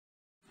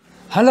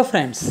Hello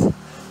friends,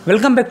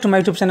 welcome back to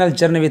my YouTube channel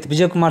Journey with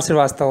Vijay Kumar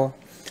Shrivastav.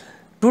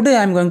 Today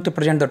I am going to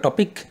present the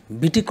topic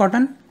BT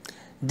cotton,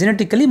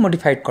 genetically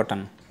modified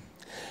cotton.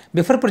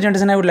 Before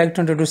presentation I would like to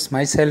introduce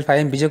myself. I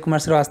am Vijay Kumar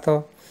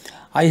Shrivastav.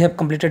 I have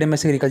completed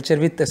M.Sc Agriculture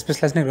with a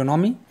specialization in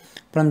Agronomy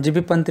from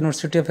Pant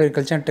University of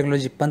Agriculture and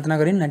Technology,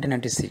 Pantnagar in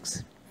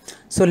 1996.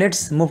 So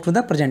let's move to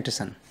the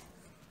presentation.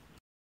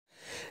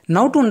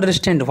 Now to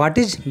understand what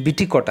is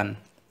BT cotton.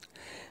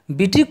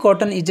 BT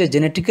cotton is a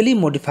genetically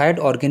modified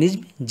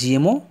organism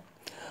GMO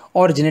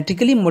or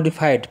genetically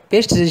modified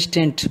pest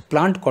resistant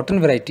plant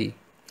cotton variety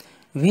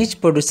which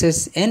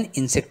produces an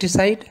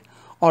insecticide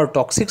or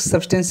toxic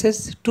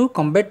substances to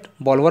combat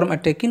bollworm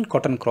attack in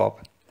cotton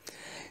crop.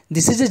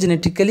 This is a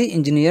genetically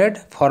engineered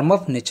form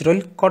of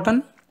natural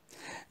cotton.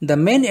 The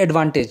main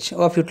advantage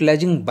of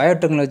utilizing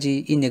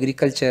biotechnology in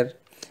agriculture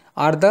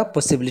are the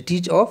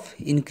possibilities of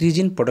increase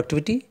in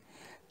productivity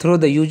through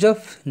the use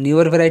of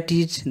newer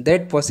varieties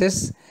that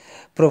possess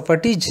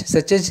properties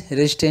such as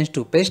resistance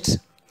to pests.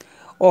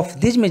 Of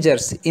these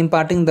measures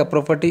imparting the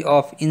property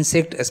of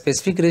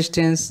insect-specific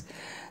resistance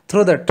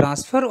through the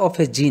transfer of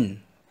a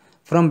gene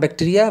from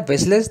bacteria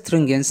Bacillus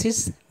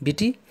thuringiensis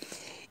 (BT)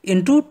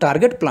 into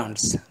target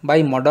plants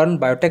by modern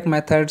biotech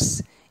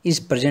methods is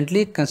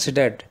presently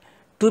considered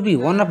to be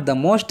one of the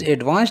most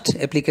advanced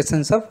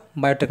applications of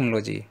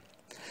biotechnology.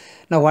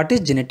 Now, what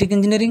is genetic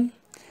engineering?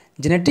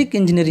 Genetic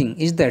engineering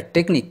is the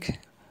technique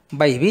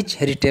by which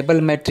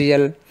heritable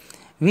material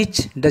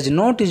which does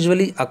not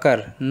usually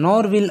occur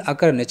nor will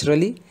occur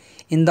naturally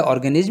in the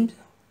organism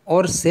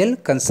or cell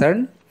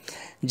concerned,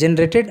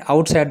 generated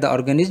outside the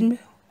organism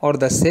or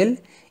the cell,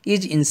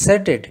 is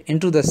inserted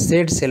into the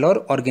said cell or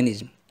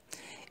organism.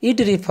 It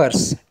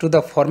refers to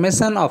the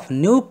formation of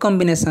new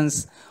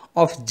combinations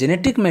of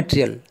genetic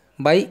material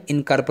by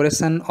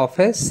incorporation of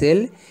a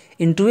cell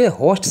into a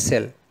host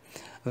cell,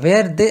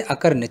 where they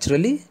occur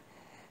naturally,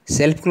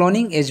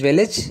 self-cloning as well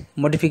as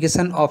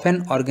modification of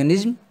an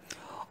organism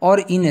or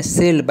in a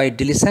cell by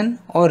deletion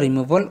or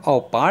removal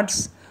of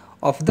parts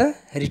of the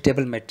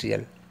heritable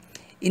material.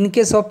 In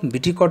case of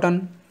BT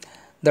cotton,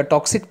 the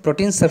toxic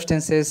protein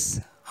substances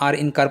are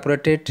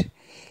incorporated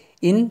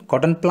in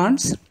cotton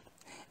plants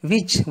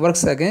which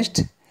works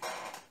against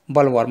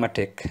bollworm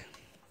attack.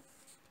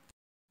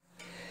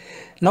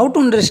 Now to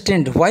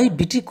understand why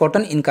BT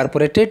cotton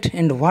incorporated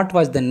and what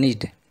was the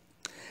need.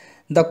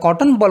 The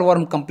cotton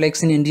bollworm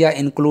complex in India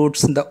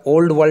includes the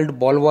Old World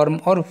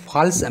bollworm or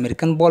false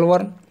American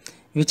bollworm,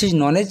 which is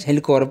known as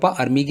Helicoverpa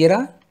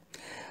armigera.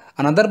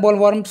 Another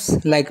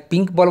bollworms like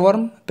pink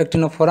bollworm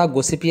Pectinophora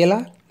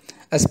gossypiella,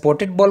 a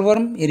spotted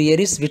bollworm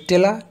Irieris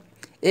vitella,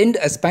 and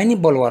a spiny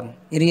bollworm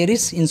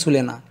Irieris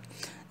insulana.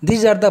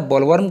 These are the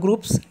bollworm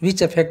groups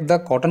which affect the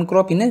cotton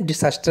crop in a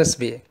disastrous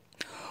way.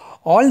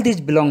 All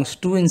these belongs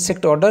to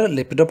insect order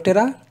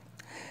Lepidoptera.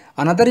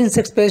 Another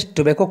insect species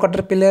tobacco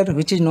caterpillar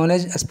which is known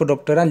as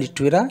Aspodoptera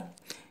lituera,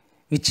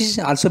 which is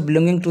also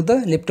belonging to the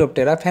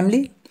Lepidoptera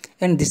family,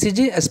 and this is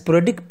a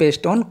sporadic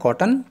pest on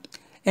cotton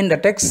and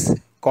attacks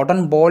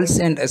cotton balls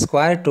and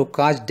square to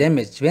cause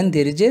damage when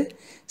there is a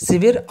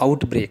severe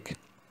outbreak.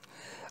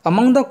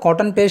 Among the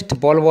cotton pest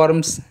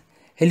bollworms,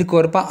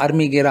 Helicoverpa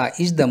armigera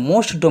is the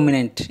most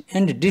dominant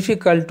and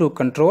difficult to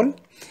control,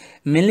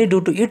 mainly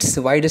due to its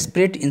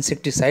widespread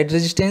insecticide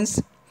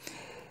resistance,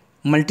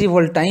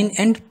 multivoltine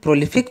and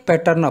prolific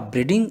pattern of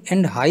breeding,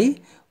 and high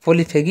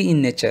polyphagy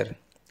in nature.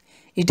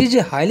 It is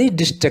a highly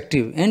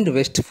destructive and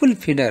wasteful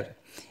feeder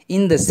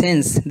in the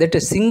sense that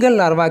a single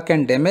larva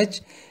can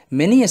damage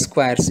many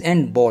squares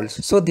and balls,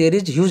 so there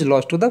is huge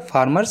loss to the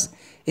farmers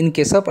in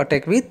case of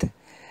attack with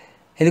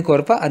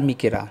Helicoverpa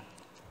armigera.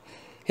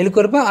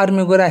 Helicoverpa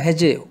armigera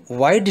has a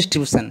wide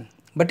distribution,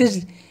 but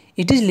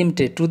it is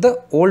limited to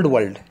the old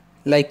world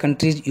like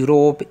countries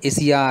Europe,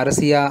 Asia,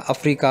 Russia,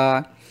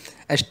 Africa,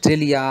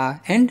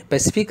 Australia and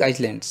Pacific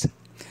Islands.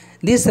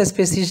 This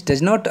species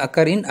does not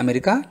occur in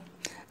America.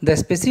 The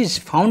species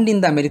found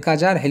in the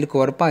Americas are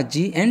Helicoverpa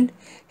G and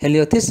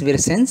Heliothes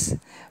virescens,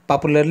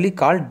 popularly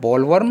called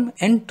bollworm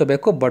and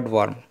tobacco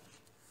budworm.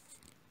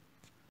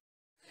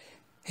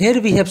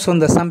 Here we have shown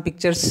the some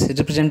pictures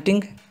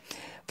representing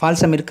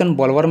false American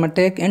bollworm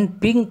attack and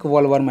pink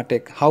bollworm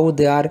attack, how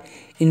they are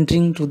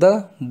entering to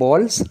the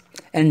balls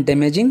and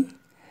damaging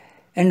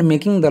and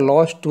making the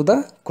loss to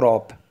the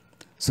crop.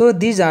 So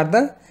these are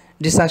the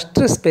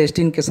disastrous pests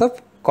in case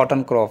of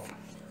cotton crop.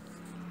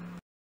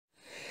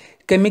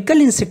 Chemical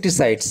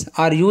insecticides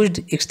are used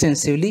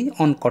extensively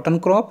on cotton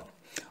crop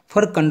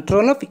for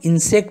control of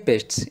insect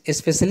pests,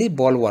 especially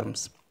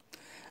bollworms.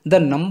 The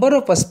number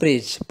of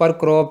sprays per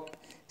crop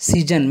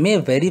season may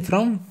vary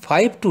from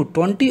 5 to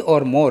 20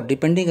 or more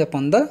depending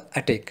upon the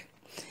attack.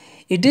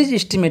 It is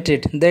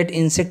estimated that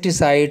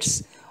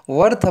insecticides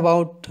worth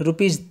about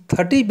rupees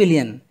 30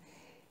 billion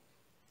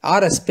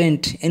are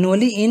spent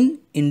annually in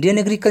Indian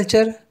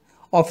agriculture,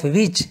 of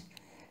which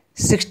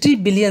 60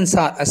 billion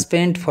are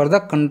spent for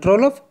the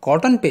control of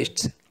cotton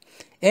pests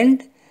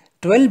and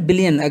 12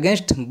 billion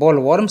against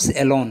bollworms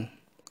alone.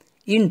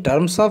 In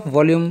terms of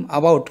volume,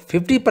 about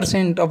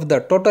 50% of the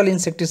total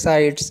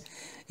insecticides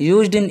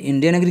used in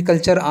Indian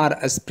agriculture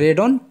are sprayed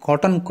on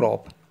cotton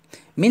crop.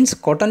 Means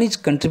cotton is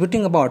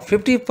contributing about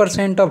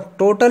 50% of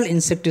total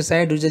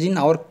insecticide usage in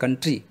our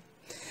country.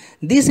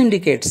 This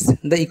indicates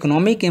the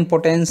economic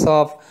importance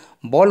of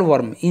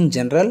bollworm in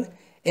general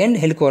and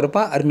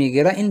Helicoverpa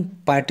armigera in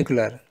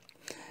particular.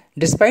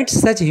 Despite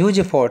such huge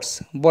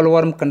efforts,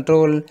 bollworm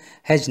control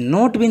has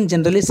not been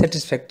generally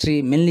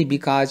satisfactory, mainly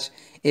because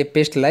a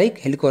pest like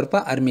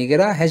Helicoverpa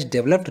armigera has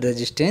developed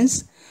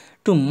resistance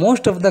to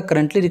most of the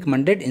currently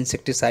recommended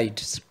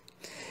insecticides.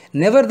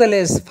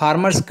 Nevertheless,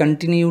 farmers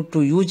continue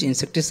to use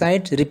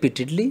insecticides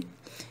repeatedly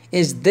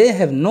as they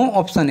have no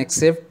option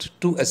except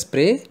to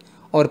spray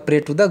or pray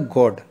to the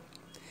god.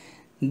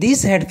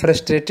 This had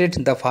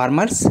frustrated the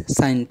farmers,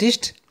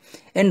 scientists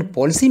and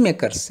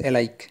policymakers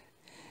alike.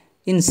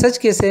 In such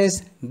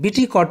cases,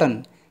 BT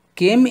cotton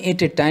came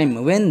at a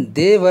time when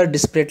they were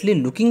desperately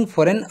looking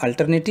for an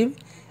alternative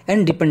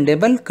and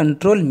dependable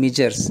control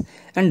measures,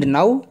 and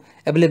now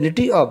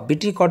availability of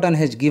BT cotton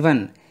has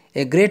given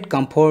a great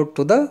comfort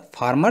to the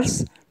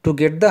farmers to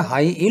get the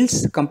high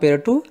yields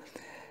compared to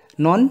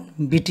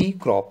non-BT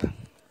crop.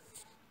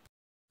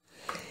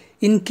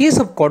 In case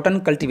of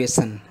cotton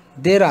cultivation,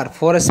 there are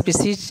 4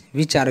 species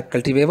which are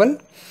cultivable,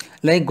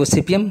 like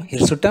Gossypium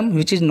hirsutum,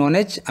 which is known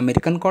as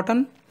American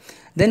cotton,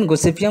 then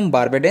Gossypium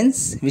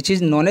barbadense, which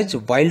is known as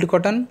wild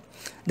cotton,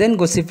 then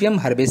Gossypium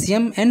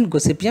herbaceum and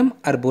Gossypium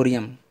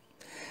arboreum.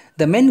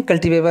 The main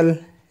cultivable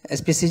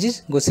species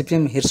is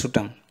Gossypium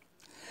hirsutum.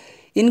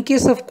 In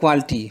case of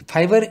quality,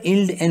 fiber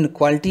yield and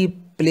quality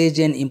plays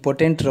an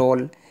important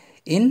role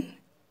in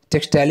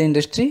textile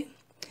industry,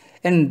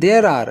 and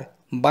there are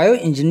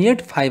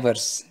bioengineered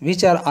fibers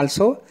which are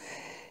also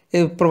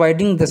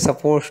providing the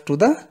support to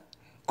the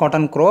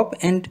cotton crop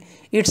and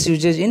its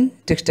usage in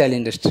textile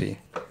industry.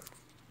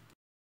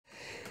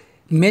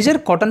 Major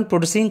cotton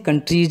producing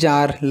countries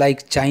are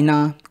like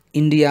China,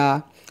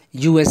 India,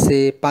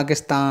 USA,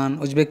 Pakistan,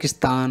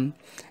 Uzbekistan,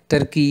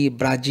 Turkey,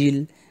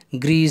 Brazil,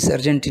 Greece,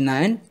 Argentina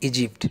and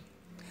Egypt.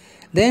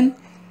 Then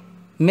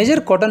major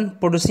cotton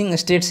producing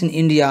states in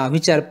India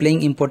which are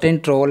playing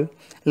important role,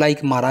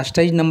 like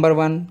Maharashtra is number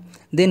 1,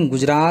 then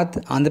Gujarat,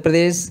 Andhra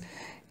Pradesh,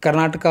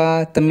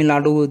 Karnataka, Tamil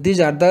Nadu. These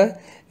are the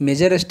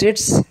major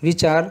states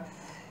which are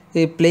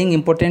playing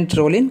important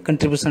role in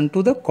contribution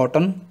to the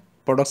cotton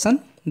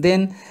production.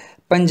 Then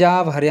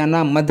Punjab,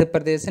 Haryana, Madhya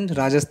Pradesh and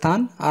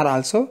Rajasthan are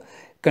also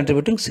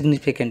contributing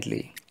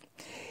significantly.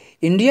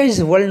 India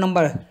is world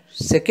number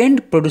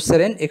 2nd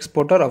producer and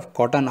exporter of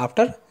cotton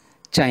after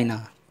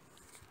China.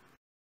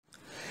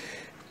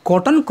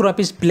 Cotton crop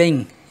is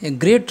playing a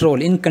great role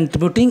in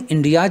contributing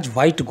India's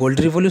white gold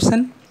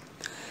revolution.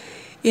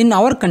 In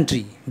our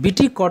country,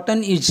 BT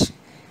cotton is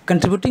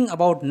contributing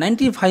about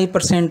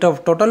 95%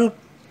 of total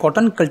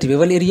cotton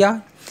cultivable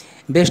area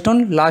based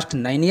on last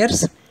 9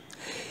 years.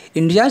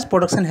 India's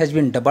production has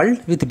been doubled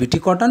with BT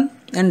cotton,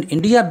 and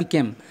India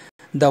became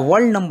the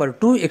world number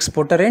 2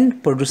 exporter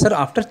and producer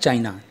after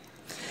China.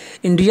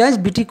 India's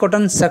BT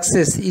cotton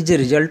success is a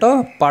result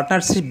of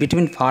partnership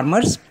between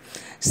farmers,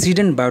 seed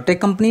and biotech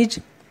companies,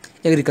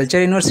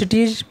 agriculture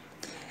universities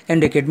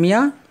and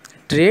academia,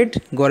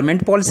 trade,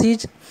 government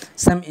policies,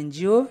 some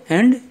NGO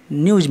and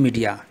news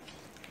media.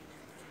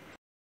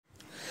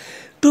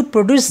 To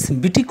produce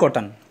BT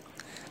cotton,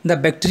 the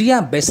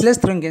bacteria Bacillus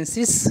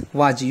thuringiensis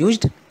was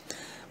used.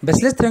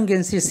 Bacillus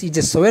thuringiensis is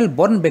a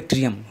soil-borne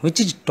bacterium which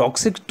is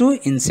toxic to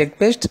insect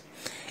pests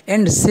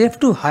and safe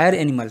to higher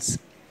animals.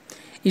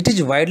 It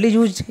is widely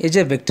used as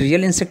a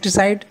bacterial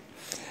insecticide.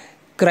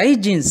 Cry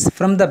genes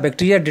from the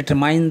bacteria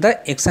determine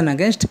the action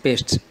against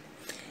pests.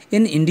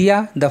 In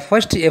India, the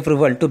first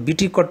approval to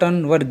BT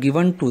cotton were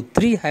given to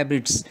 3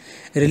 hybrids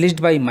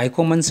released by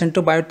Myco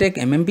Monsanto Biotech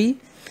MMB,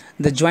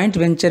 the joint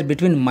venture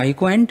between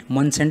Myco and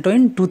Monsanto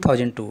in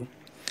 2002.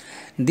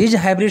 These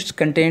hybrids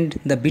contained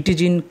the BT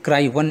gene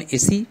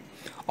Cry1AC,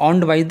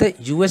 owned by the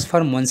US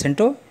firm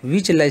Monsanto,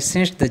 which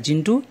licensed the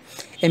gene to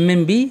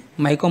MMB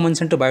Myco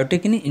Monsanto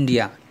Biotech in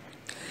India.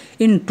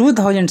 In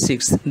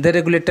 2006, the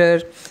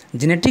regulator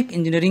Genetic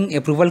Engineering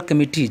Approval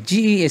Committee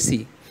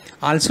GESC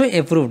also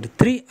approved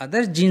 3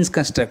 other genes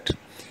construct,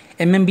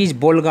 MMB's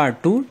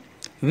Bolgard 2,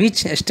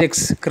 which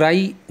extracts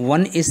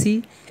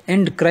Cry1AC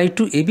and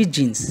Cry2AB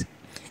genes,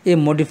 a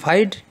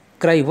modified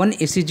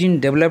Cry1AC gene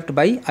developed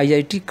by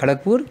IIT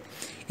Kharagpur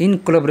in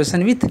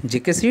collaboration with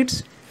JK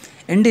Seeds,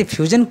 and a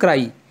fusion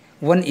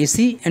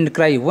Cry1AC and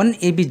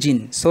Cry1AB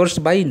gene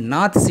sourced by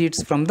Nath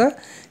Seeds from the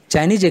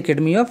Chinese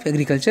Academy of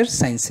Agriculture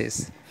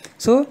Sciences.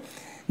 So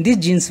these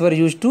genes were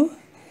used to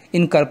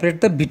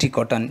incorporate the BT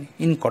cotton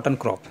in cotton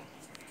crop.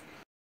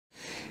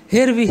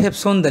 Here we have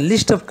shown the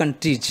list of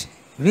countries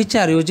which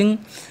are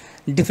using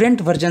different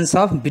versions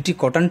of BT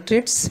cotton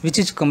traits which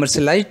is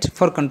commercialized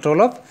for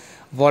control of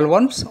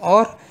bollworms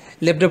or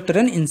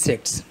lepidopteran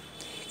insects.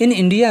 In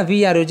India,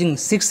 we are using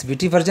 6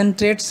 BT version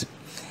traits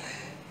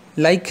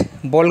like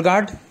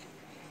Bolgard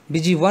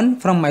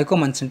BG1 from Myco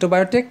Monsanto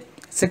Biotech.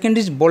 Second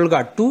is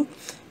Bolgard 2,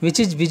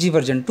 which is BG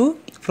version 2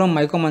 from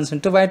Myco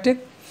Monsanto Biotech.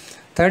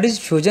 Third is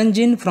Fusion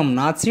gene from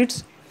Nath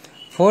Seeds.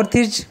 Fourth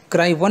is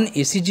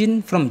Cry1AC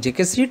gene from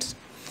JK Seeds.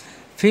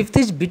 Fifth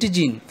is BT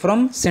gene from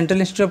Central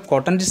Institute of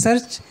Cotton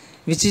Research,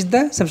 which is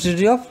the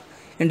subsidiary of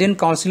Indian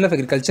Council of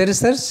Agriculture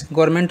Research,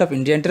 Government of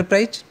India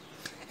Enterprise.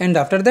 And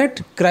after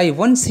that,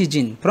 Cry1C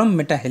gene from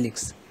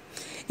Metahelix.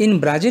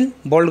 In Brazil,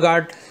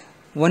 Bollgard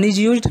 1 is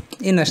used.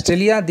 In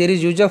Australia, there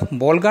is use of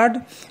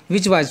Bollgard,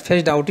 which was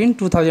phased out in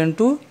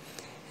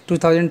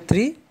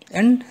 2002-2003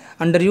 and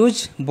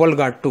underused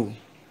Bollgard 2.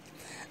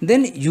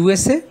 Then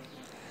USA,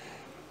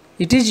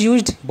 it is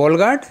used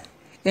Bollgard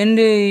and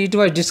it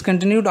was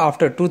discontinued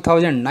after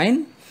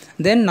 2009.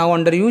 Then now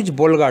underused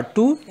Bollgard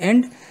 2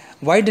 and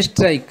Wide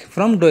Strike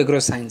from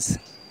DoAgroScience.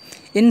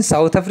 In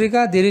South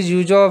Africa, there is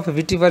use of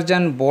VT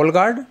version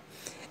Bollgard,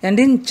 and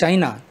in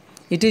China,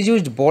 it is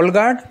used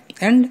Bollgard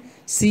and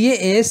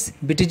CAAS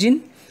BT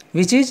gene,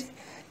 which is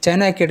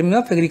China Academy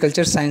of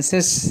Agriculture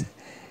Sciences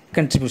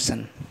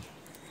contribution.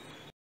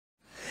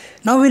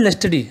 Now we will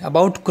study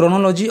about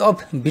chronology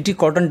of BT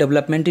cotton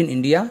development in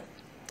India.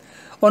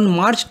 On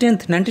March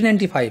 10,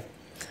 1995,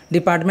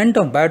 Department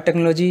of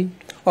Biotechnology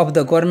of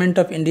the Government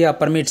of India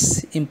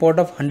permits import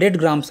of 100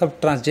 grams of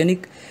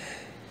transgenic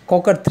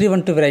Cocker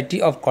 312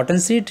 variety of cotton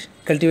seed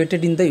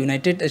cultivated in the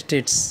United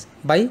States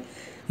by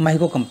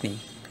Mahiko Company.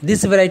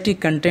 This variety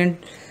contained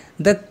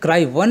the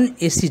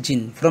Cry1AC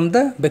gene from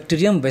the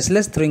bacterium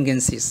Bacillus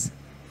thuringiensis.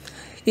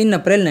 In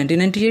April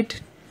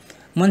 1998,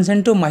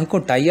 Monsanto Mahiko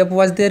tie-up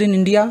was there in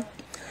India.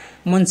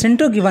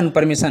 Monsanto given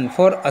permission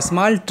for a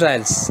small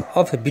trials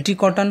of BT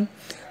cotton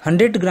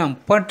 100 gram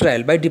per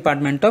trial by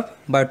Department of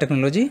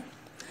Biotechnology.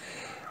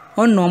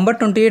 On November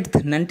 28,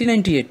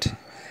 1998,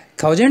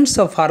 thousands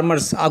of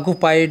farmers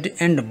occupied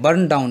and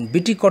burned down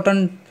BT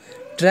cotton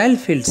trial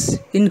fields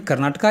in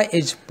Karnataka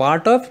as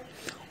part of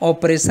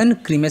Operation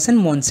Cremation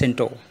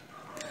Monsanto.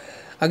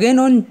 Again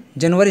on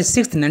January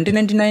 6,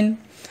 1999,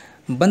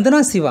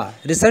 Bandana Shiva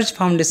Research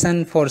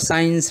Foundation for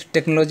Science,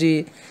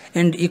 Technology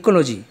and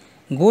Ecology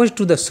goes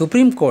to the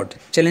Supreme Court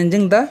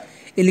challenging the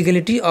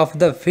illegality of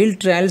the field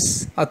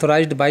trials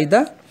authorized by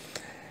the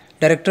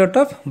Directorate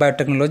of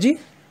Biotechnology.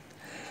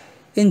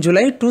 In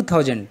July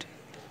 2000,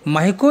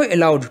 Mahiko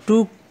allowed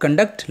to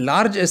conduct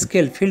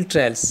large-scale field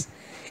trials,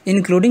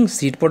 including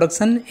seed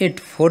production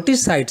at 40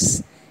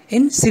 sites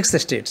in 6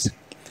 states.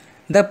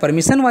 The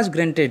permission was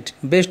granted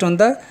based on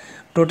the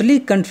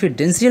totally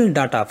confidential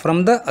data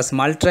from the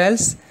small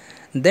trials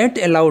that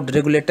allowed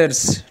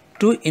regulators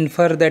to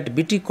infer that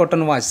BT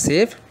cotton was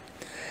safe.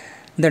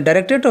 The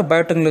Directorate of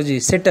Biotechnology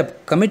set up a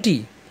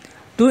committee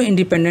to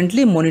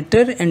independently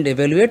monitor and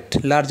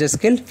evaluate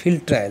large-scale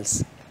field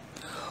trials.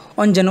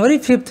 On January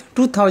 5,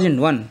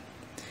 2001,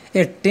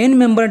 a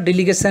 10-member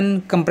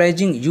delegation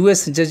comprising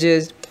US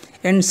judges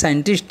and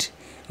scientists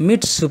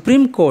meet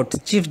Supreme Court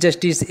Chief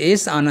Justice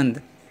S.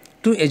 Anand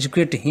to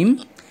educate him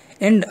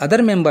and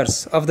other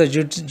members of the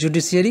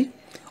judiciary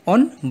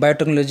on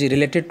biotechnology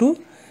related to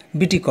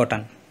BT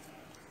cotton.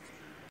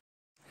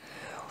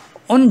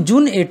 On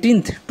June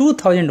 18,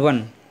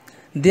 2001,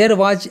 there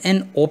was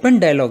an open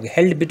dialogue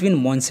held between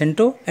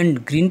Monsanto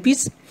and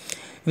Greenpeace,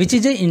 which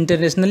is an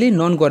internationally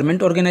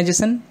non-government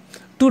organization,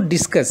 to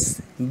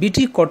discuss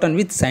BT cotton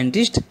with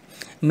scientists,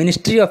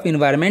 Ministry of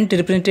Environment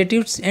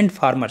representatives and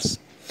farmers.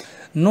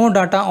 No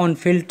data on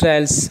field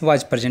trials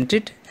was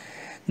presented,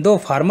 though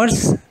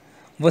farmers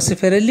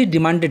vociferously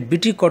demanded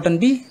BT cotton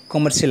be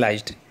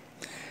commercialized.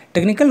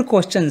 Technical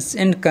questions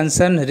and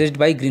concerns raised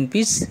by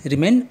Greenpeace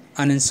remain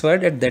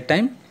unanswered at that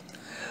time.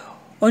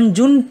 On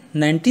June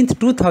 19,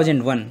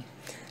 2001,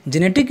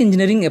 Genetic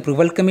Engineering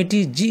Approval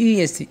Committee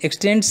GESC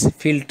extends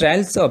field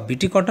trials of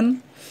BT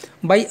cotton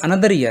by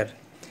another year.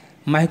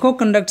 Mahiko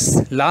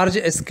conducts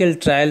large-scale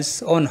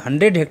trials on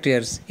 100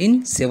 hectares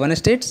in 7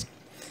 states.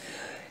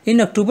 In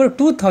October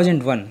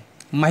 2001,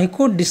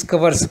 Mahiko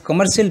discovers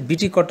commercial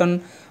BT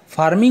cotton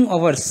farming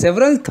over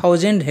several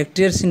thousand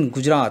hectares in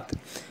Gujarat,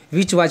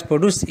 which was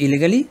produced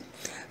illegally.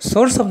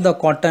 Source of the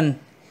cotton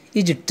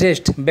is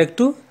traced back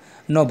to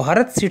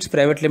Navbharat Seeds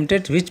Private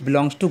Limited, which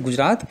belongs to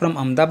Gujarat from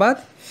Ahmedabad,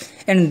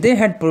 and they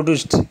had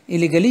produced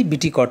illegally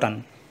BT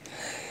cotton.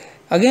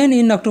 Again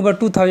in October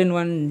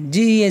 2001,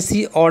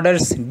 GESC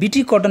orders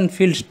BT cotton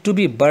fields to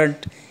be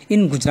burnt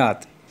in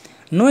Gujarat.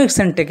 No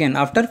action taken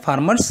after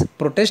farmers'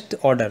 protest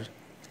order.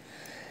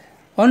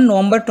 On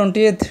November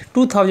 20,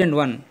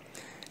 2001,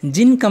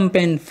 Gene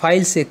Campaign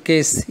files a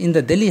case in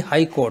the Delhi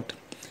High Court,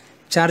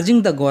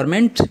 charging the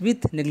government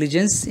with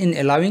negligence in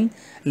allowing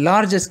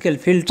large-scale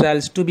field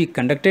trials to be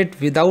conducted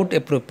without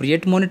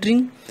appropriate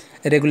monitoring,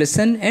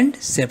 regulation and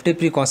safety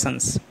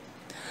precautions.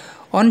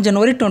 On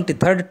January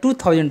 23,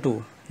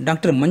 2002,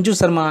 Dr. Manju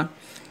Sharma,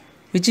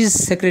 which is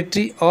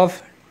Secretary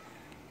of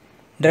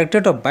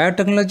Directorate of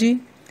Biotechnology,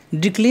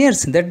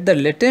 declares that the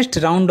latest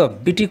round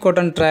of BT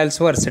cotton trials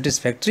were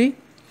satisfactory,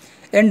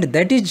 and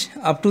that is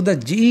up to the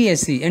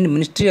GESC and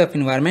Ministry of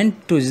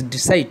Environment to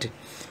decide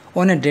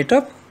on a date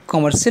of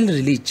commercial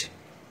release.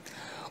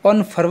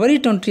 On February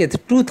 20,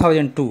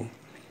 2002,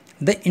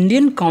 the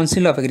Indian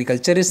Council of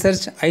Agriculture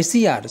Research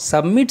ICAR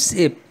submits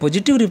a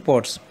positive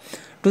report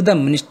to the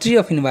Ministry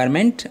of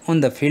Environment on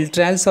the field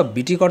trials of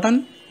BT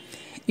cotton.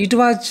 It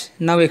was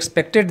now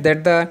expected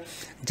that the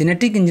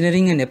Genetic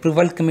Engineering and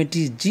Approval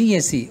Committee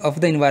GEC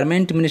of the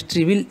Environment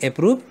Ministry will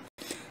approve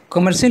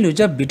commercial use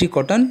of BT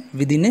cotton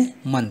within a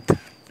month.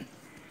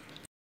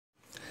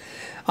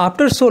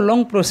 After so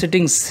long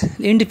proceedings,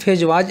 end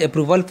phase was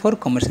approval for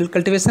commercial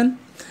cultivation.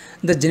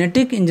 The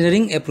Genetic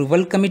Engineering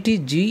Approval Committee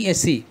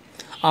GEC,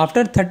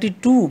 after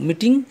 32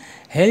 meeting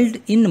held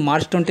in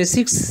March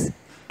 26,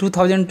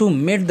 2002,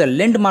 made the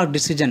landmark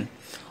decision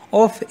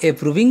of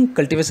approving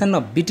cultivation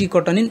of BT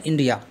cotton in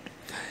India.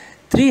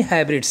 3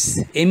 hybrids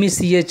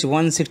MECH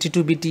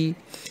 162 BT,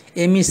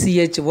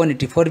 MECH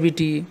 184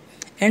 BT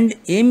and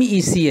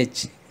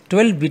MECH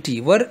 12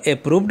 BT were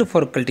approved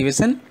for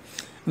cultivation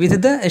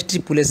with the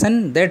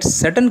stipulation that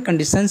certain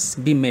conditions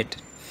be met.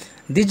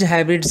 These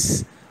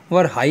hybrids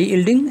were high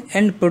yielding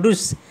and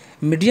produce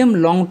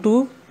medium long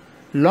to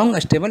long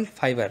stable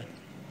fiber.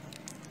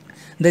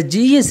 The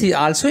GEC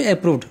also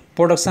approved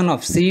production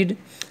of seed.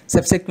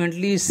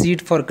 Subsequently,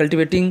 seed for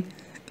cultivating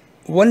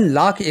 1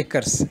 lakh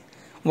acres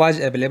was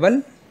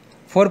available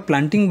for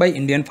planting by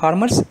Indian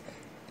farmers.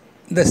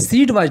 The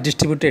seed was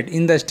distributed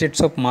in the states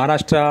of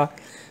Maharashtra,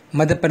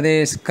 Madhya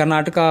Pradesh,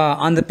 Karnataka,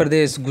 Andhra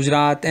Pradesh,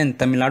 Gujarat and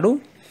Tamil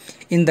Nadu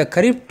in the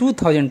Kharif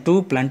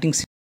 2002 planting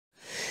season.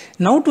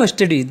 Now to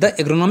study the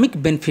agronomic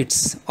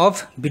benefits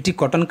of BT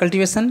cotton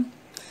cultivation.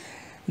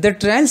 The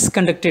trials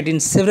conducted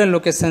in several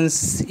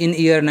locations in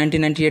year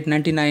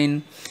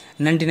 1998-99,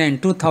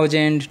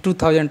 99-2000,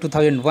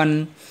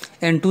 2000-2001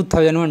 and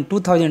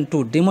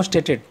 2001-2002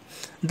 demonstrated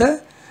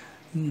the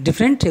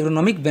different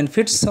agronomic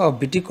benefits of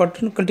BT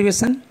cotton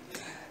cultivation,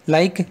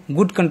 like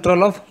good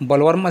control of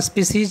bollworm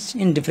species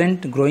in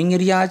different growing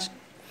areas,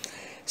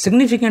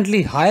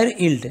 significantly higher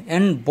yield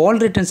and ball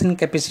retention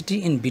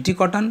capacity in BT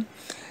cotton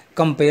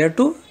compared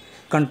to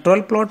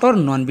control plot or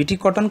non-BT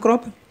cotton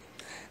crop.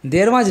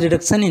 There was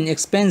reduction in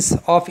expense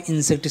of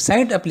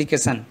insecticide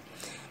application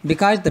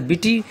because the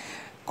BT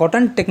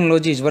cotton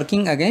technology is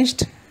working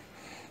against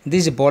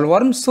these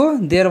bollworms, so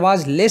there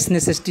was less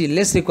necessity,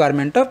 less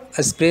requirement of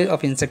a spray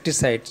of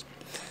insecticides.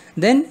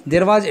 Then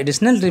there was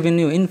additional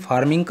revenue in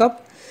farming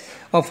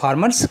of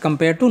farmers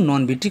compared to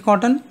non-BT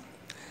cotton.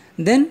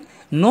 Then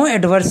no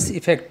adverse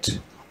effect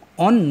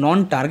on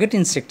non-target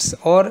insects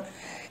or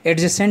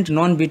adjacent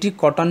non-BT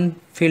cotton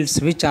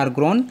fields which are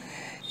grown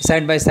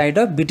side by side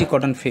of BT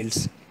cotton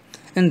fields.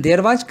 And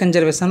there was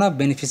conservation of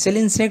beneficial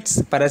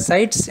insects,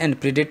 parasites and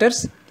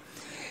predators,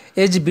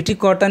 as BT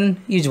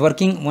cotton is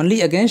working only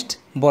against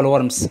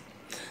bollworms.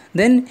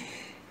 Then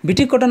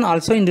BT cotton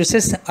also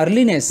induces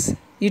earliness.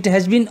 It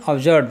has been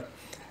observed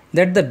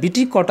that the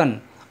BT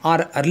cotton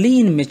are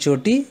early in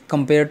maturity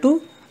compared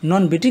to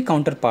non-BT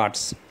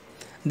counterparts.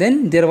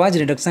 Then there was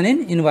reduction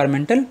in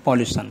environmental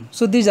pollution.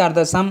 So these are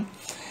the some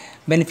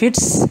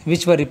benefits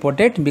which were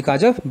reported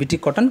because of BT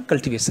cotton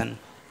cultivation.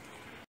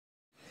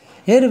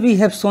 Here we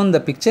have shown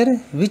the picture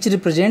which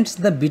represents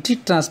the BT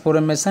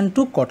transformation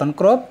to cotton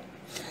crop.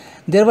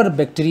 There were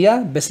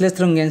bacteria, Bacillus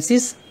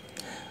thuringiensis,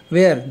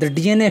 where the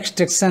DNA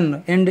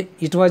extraction and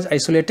it was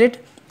isolated,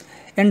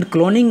 and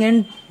cloning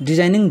and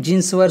designing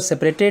genes were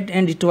separated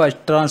and it was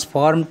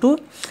transformed to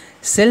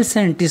cells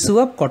and tissue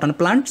of cotton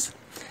plants,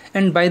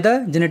 and by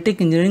the genetic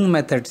engineering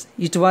methods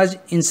it was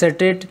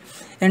inserted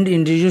and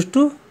introduced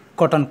to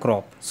cotton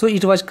crop. So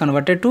it was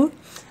converted to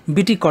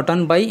BT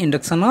cotton by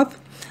induction of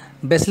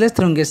Bacillus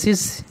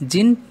thuringiensis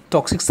gene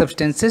toxic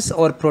substances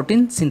or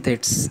protein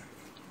synthetases.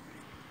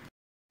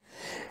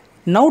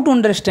 Now to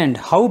understand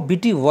how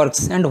BT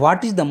works and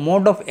what is the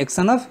mode of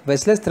action of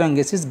Bacillus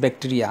thuringiensis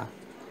bacteria.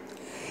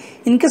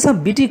 In case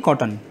of BT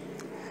cotton,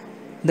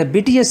 the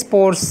BT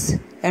spores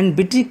and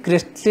BT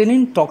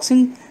crystalline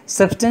toxin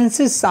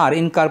substances are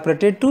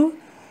incorporated to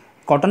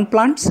cotton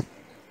plants,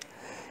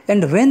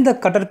 and when the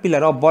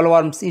caterpillar of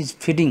bollworms is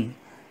feeding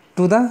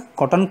to the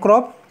cotton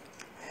crop,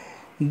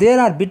 there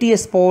are BT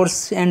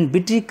spores and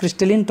BT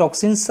crystalline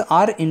toxins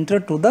are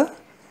entered to the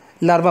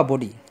larva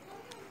body.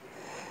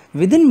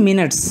 Within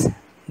minutes,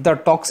 the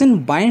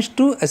toxin binds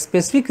to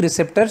specific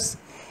receptors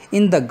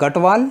in the gut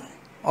wall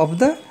of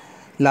the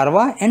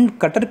larva and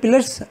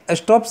caterpillar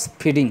stops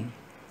feeding.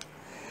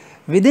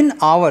 Within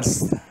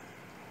hours,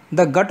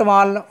 the gut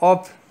wall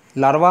of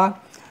larva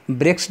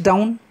breaks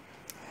down,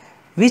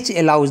 which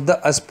allows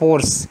the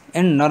spores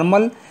and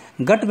normal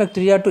gut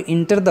bacteria to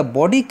enter the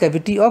body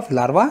cavity of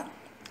larva,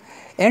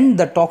 and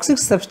the toxic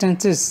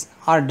substances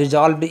are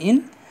dissolved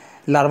in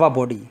larva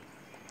body.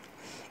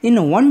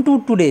 In 1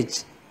 to 2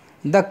 days,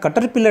 the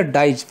caterpillar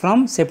dies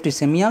from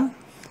septicemia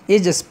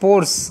as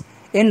spores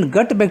and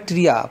gut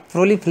bacteria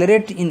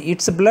proliferate in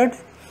its blood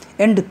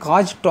and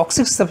cause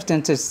toxic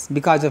substances,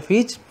 because of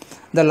which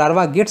the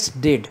larva gets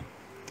dead.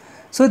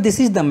 So this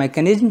is the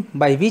mechanism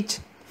by which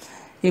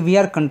we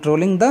are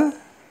controlling the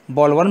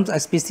bollworm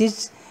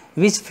species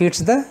which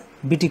feeds the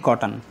BT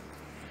cotton.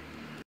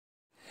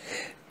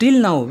 Till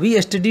now we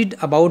studied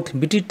about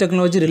BT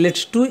technology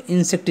relates to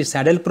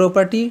insecticidal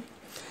property,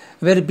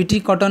 where BT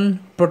cotton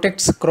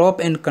protects crop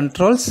and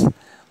controls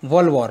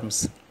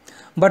bollworms.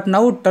 But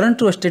now turn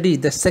to study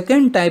the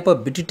second type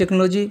of BT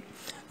technology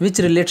which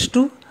relates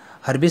to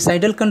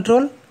herbicidal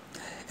control,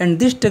 and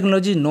this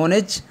technology known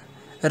as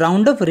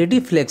Roundup Ready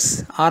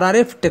Flex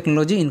RRF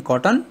technology in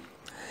cotton.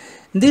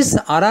 This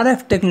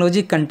RRF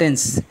technology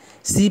contains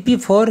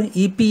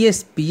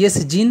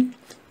CP4-EPS-PS gene,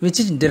 which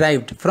is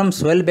derived from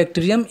soil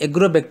bacterium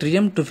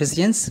Agrobacterium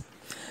tunesicens,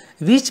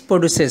 which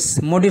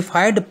produces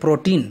modified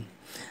protein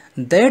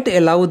that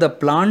allow the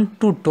plant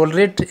to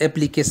tolerate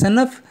application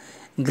of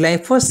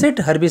glyphosate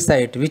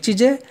herbicide, which is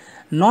a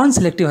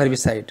non-selective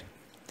herbicide.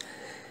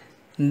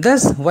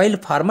 Thus, while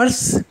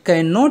farmers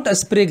cannot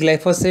spray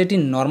glyphosate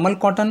in normal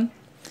cotton,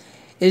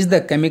 as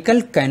the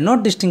chemical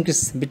cannot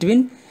distinguish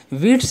between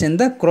weeds and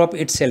the crop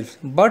itself,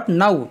 but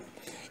now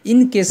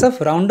in case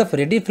of Roundup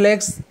Ready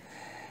Flex,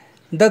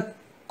 the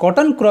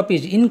cotton crop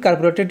is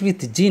incorporated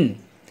with gene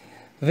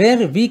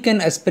where we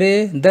can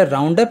spray the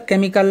Roundup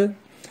chemical,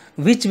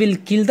 which will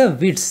kill the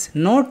weeds,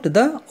 not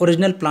the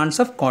original plants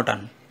of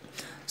cotton.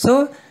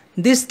 So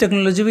this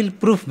technology will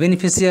prove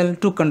beneficial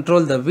to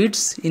control the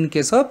weeds in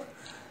case of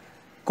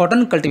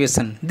cotton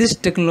cultivation. This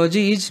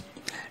technology is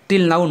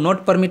till now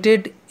not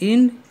permitted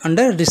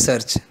under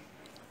research.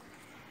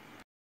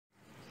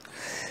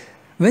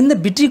 When the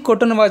BT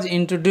cotton was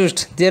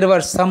introduced, there were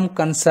some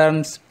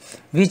concerns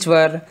which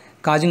were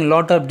causing a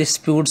lot of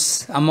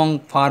disputes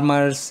among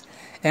farmers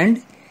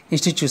and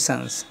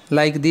institutions,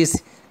 like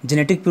this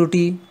genetic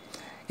purity,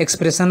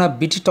 expression of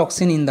BT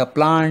toxin in the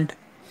plant,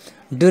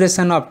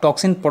 duration of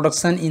toxin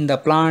production in the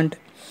plant,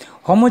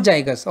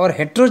 homozygous or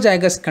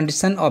heterozygous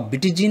condition of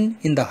BT gene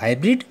in the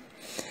hybrid.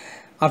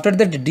 After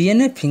that,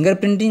 DNA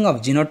fingerprinting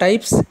of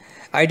genotypes,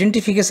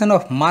 identification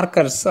of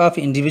markers of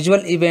individual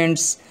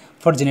events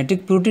for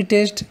genetic purity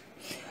test,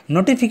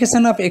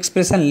 notification of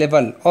expression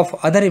level of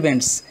other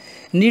events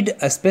need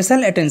a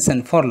special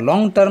attention for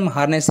long-term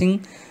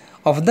harnessing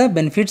of the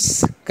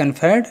benefits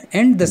conferred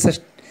and the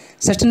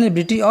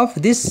sustainability of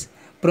this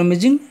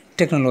promising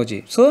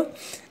technology. So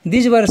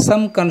these were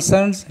some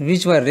concerns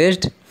which were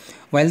raised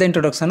while the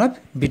introduction of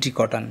BT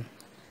cotton.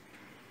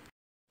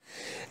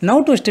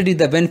 Now to study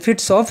the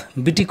benefits of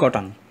BT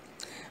cotton.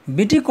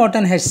 BT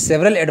cotton has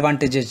several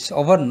advantages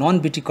over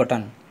non-BT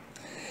cotton.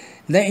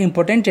 The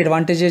important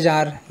advantages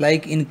are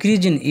like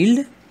increase in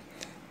yield,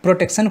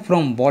 protection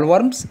from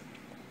bollworms,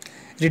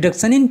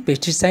 reduction in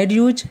pesticide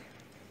use,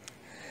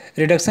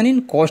 reduction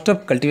in cost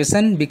of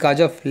cultivation because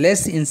of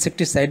less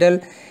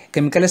insecticidal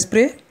chemical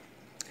spray,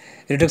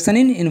 reduction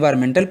in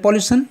environmental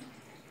pollution.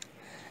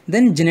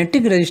 Then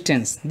genetic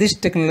resistance. This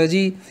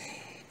technology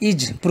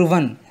is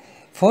proven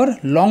for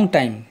long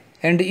time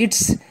and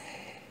its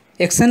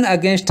action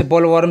against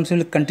bollworms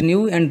will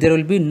continue and there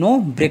will be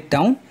no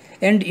breakdown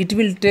and it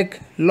will take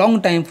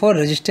long time for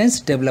resistance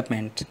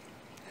development.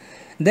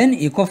 Then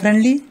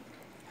eco-friendly,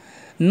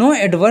 no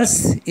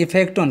adverse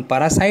effect on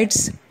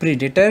parasites,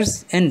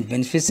 predators and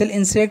beneficial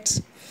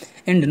insects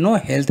and no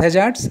health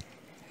hazards.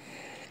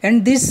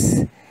 And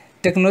this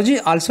technology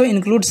also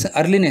includes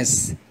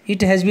earliness.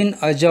 It has been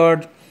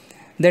observed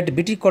that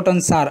BT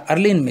cottons are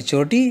early in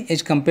maturity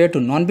as compared to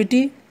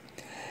non-BT,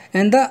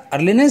 and the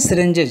earliness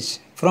ranges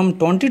from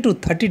 20 to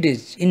 30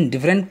 days in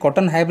different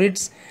cotton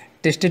hybrids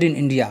tested in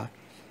India,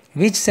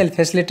 which shall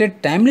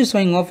facilitate timely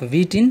sowing of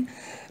wheat in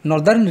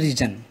northern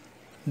region.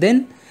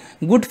 Then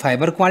good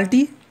fiber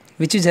quality,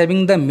 which is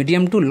having the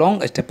medium to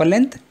long staple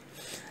length.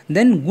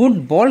 Then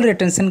good ball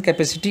retention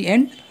capacity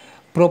and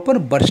proper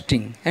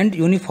bursting and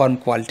uniform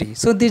quality.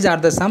 So these are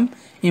the some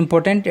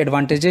important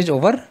advantages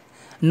over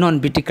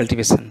non-BT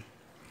cultivation.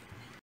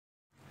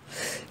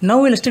 Now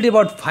we will study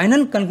about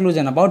final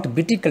conclusion about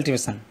BT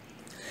cultivation.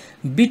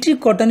 BT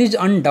cotton is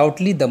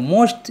undoubtedly the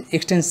most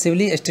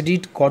extensively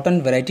studied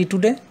cotton variety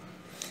today.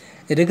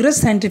 Rigorous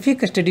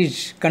scientific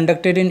studies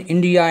conducted in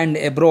India and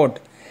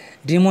abroad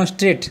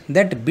demonstrate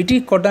that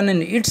BT cotton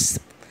and its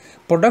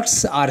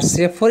products are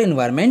safe for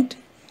environment,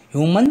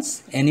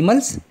 humans,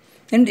 animals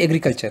and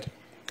agriculture.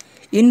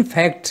 In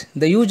fact,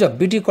 the use of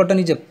BT cotton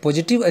is a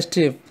positive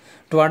step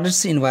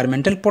towards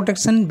environmental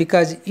protection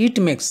because it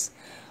makes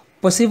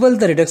possible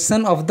the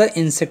reduction of the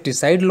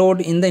insecticide load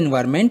in the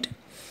environment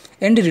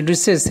and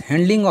reduces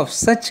handling of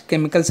such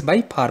chemicals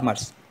by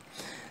farmers.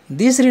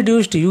 This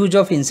reduced use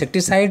of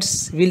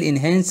insecticides will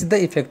enhance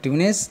the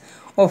effectiveness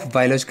of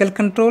biological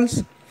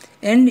controls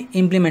and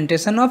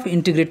implementation of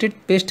integrated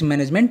pest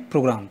management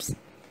programs.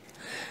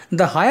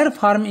 The higher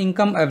farm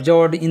income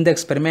observed in the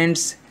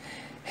experiments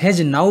has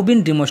now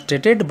been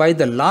demonstrated by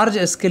the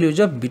large-scale use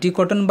of BT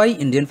cotton by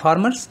Indian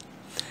farmers,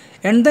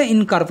 and the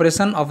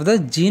incorporation of the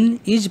gene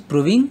is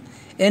proving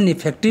an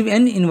effective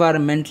and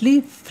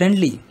environmentally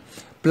friendly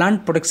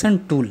plant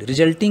protection tool,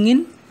 resulting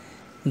in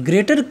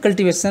greater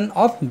cultivation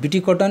of BT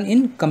cotton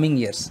in coming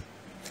years.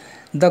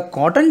 The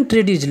cotton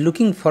trade is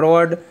looking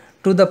forward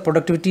to the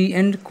productivity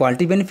and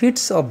quality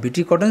benefits of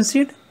BT cotton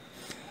seed.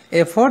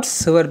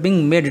 Efforts were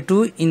being made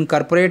to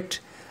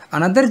incorporate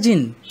another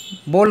gene,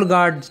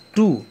 Bollgard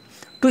 2,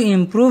 to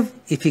improve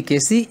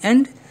efficacy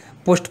and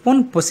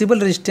postpone possible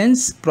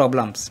resistance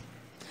problems.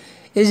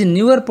 As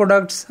newer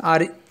products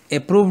are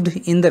approved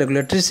in the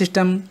regulatory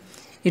system,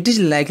 it is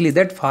likely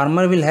that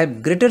farmer will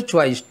have greater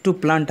choice to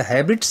plant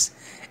hybrids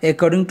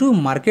according to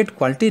market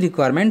quality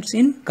requirements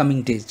in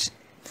coming days.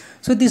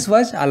 So this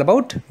was all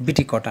about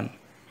BT cotton.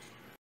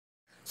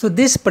 So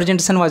this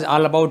presentation was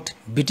all about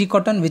BT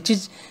cotton, which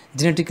is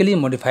genetically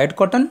modified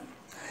cotton.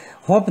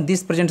 Hope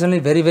this presentation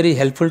is very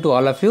helpful to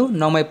all of you.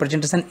 Now my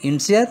presentation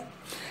ends here.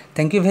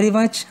 Thank you very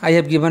much. I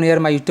have given here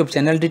my YouTube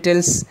channel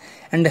details,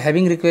 and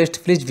having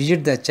request, please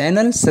visit the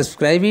channel,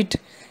 subscribe it,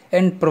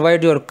 and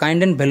provide your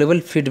kind and valuable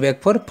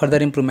feedback for further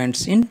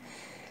improvements in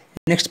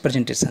next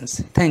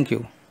presentations. Thank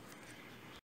you.